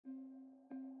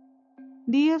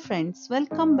Dear friends,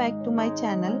 welcome back to my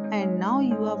channel, and now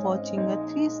you are watching a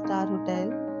 3-star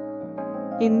hotel.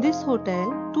 In this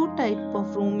hotel, two types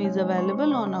of room is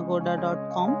available on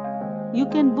agoda.com. You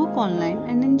can book online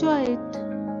and enjoy it.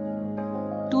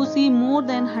 To see more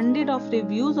than 100 of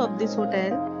reviews of this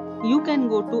hotel, you can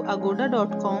go to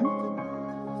agoda.com.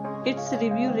 Its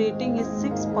review rating is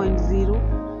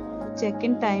 6.0.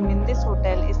 Check-in time in this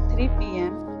hotel is 3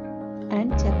 p.m.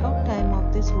 and check-out time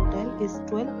of this hotel is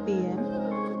 12 p.m.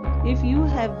 If you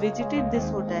have visited this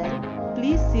hotel,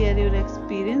 please share your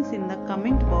experience in the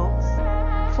comment box.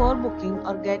 For booking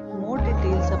or get more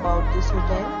details about this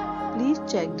hotel, please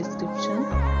check description.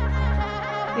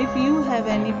 If you have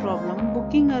any problem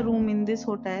booking a room in this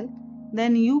hotel,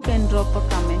 then you can drop a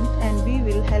comment and we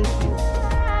will help you.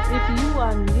 If you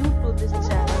are new to this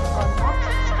channel or not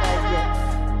subscribed yet,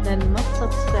 then must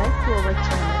subscribe to our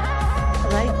channel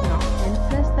right now and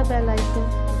press the bell icon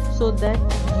so that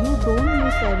you don't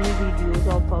miss any videos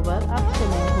of our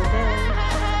upcoming hotels.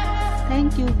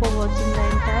 Thank you for watching the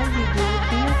entire video.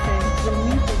 Dear friends, we'll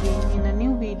meet again in a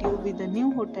new video with a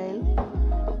new hotel.